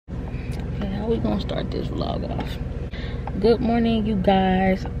we gonna start this vlog off? Good morning, you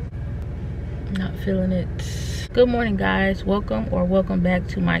guys. Not feeling it. Good morning, guys. Welcome back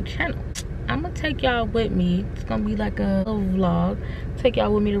to my channel. I'm gonna take y'all with me. It's gonna be like a little vlog. Take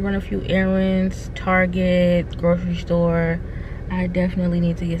y'all with me to run a few errands, Target, grocery store. I definitely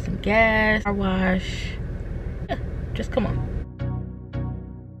need to get some gas, car wash. Yeah, just come on.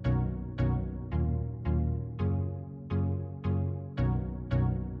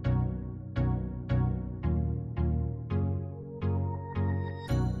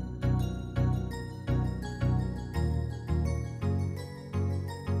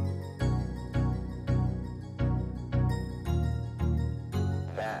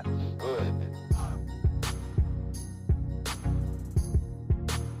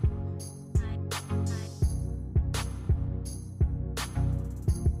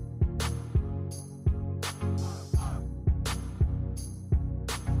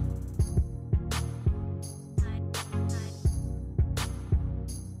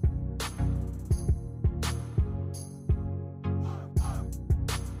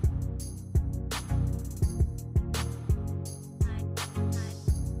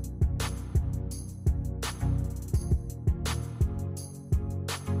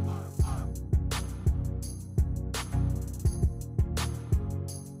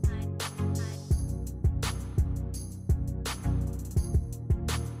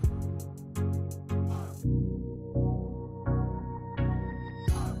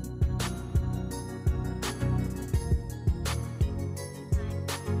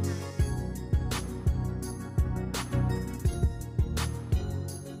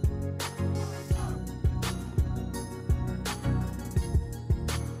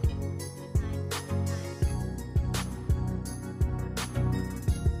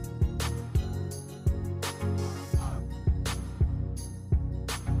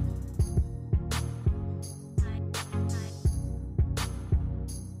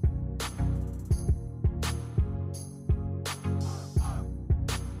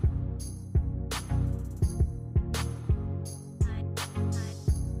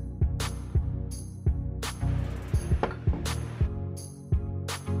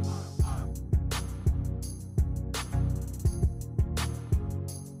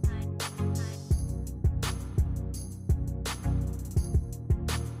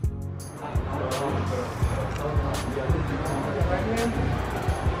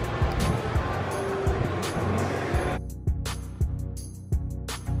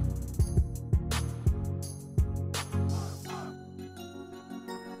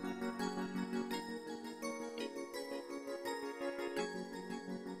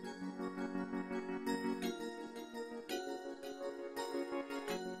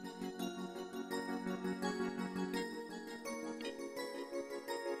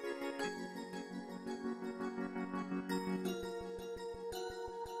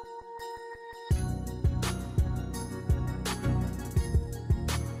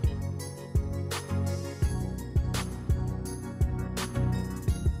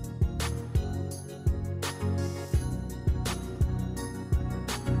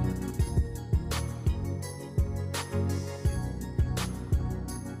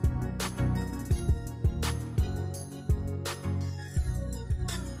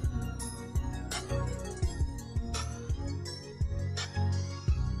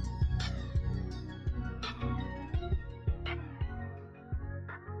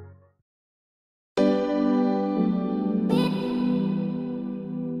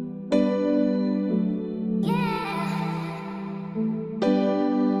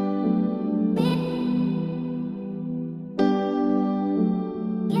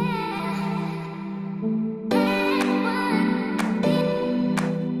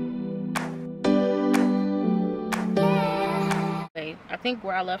 I think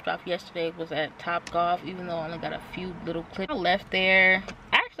where I left off yesterday was at Top Golf, even though I only got a few little clips. I left there.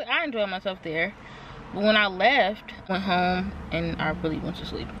 Actually, I enjoyed myself there. But when I left, went home and I really went to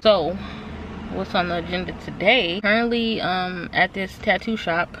sleep. So, what's on the agenda today? Currently, at this tattoo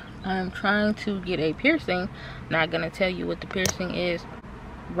shop, I'm trying to get a piercing. Not gonna tell you what the piercing is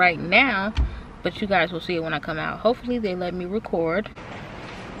right now, but you guys will see it when I come out. Hopefully, they let me record.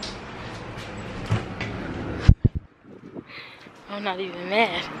 I'm not even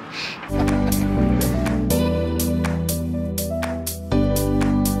mad.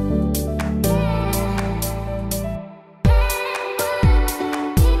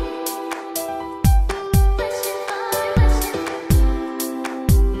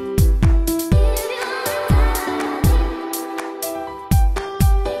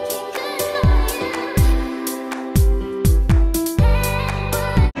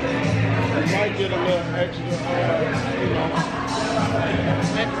 get a little extra, you know.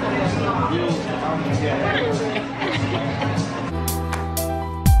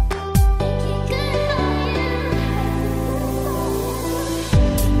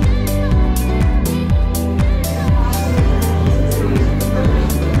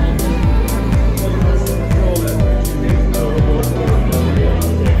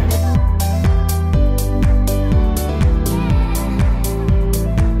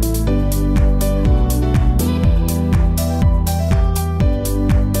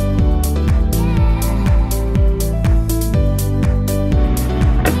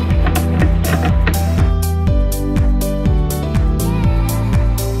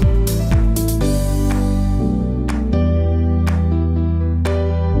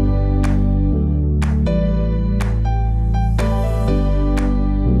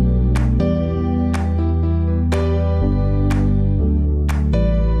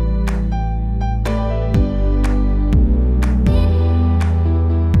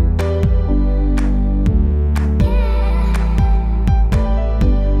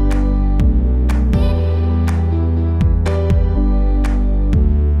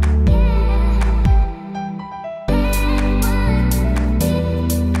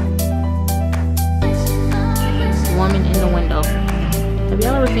 Have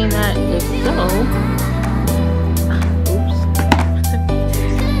y'all ever seen that? If so, oops.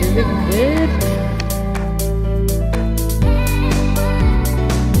 Is it good?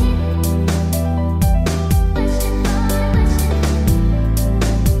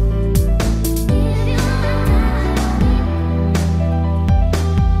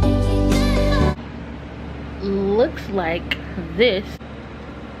 Looks like this.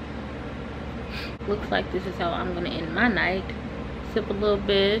 Looks like this is how I'm gonna end my night. Sip a little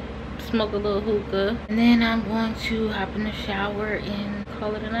bit, smoke a little hookah, and then I'm going to hop in the shower and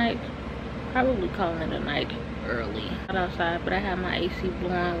call it a night. Probably calling it a night early. Not outside, but I had my AC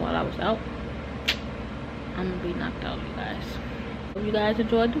blowing while I was out. I'm gonna be knocked out, you guys. Hope you guys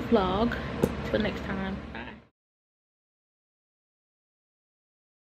enjoyed the vlog. Till next time.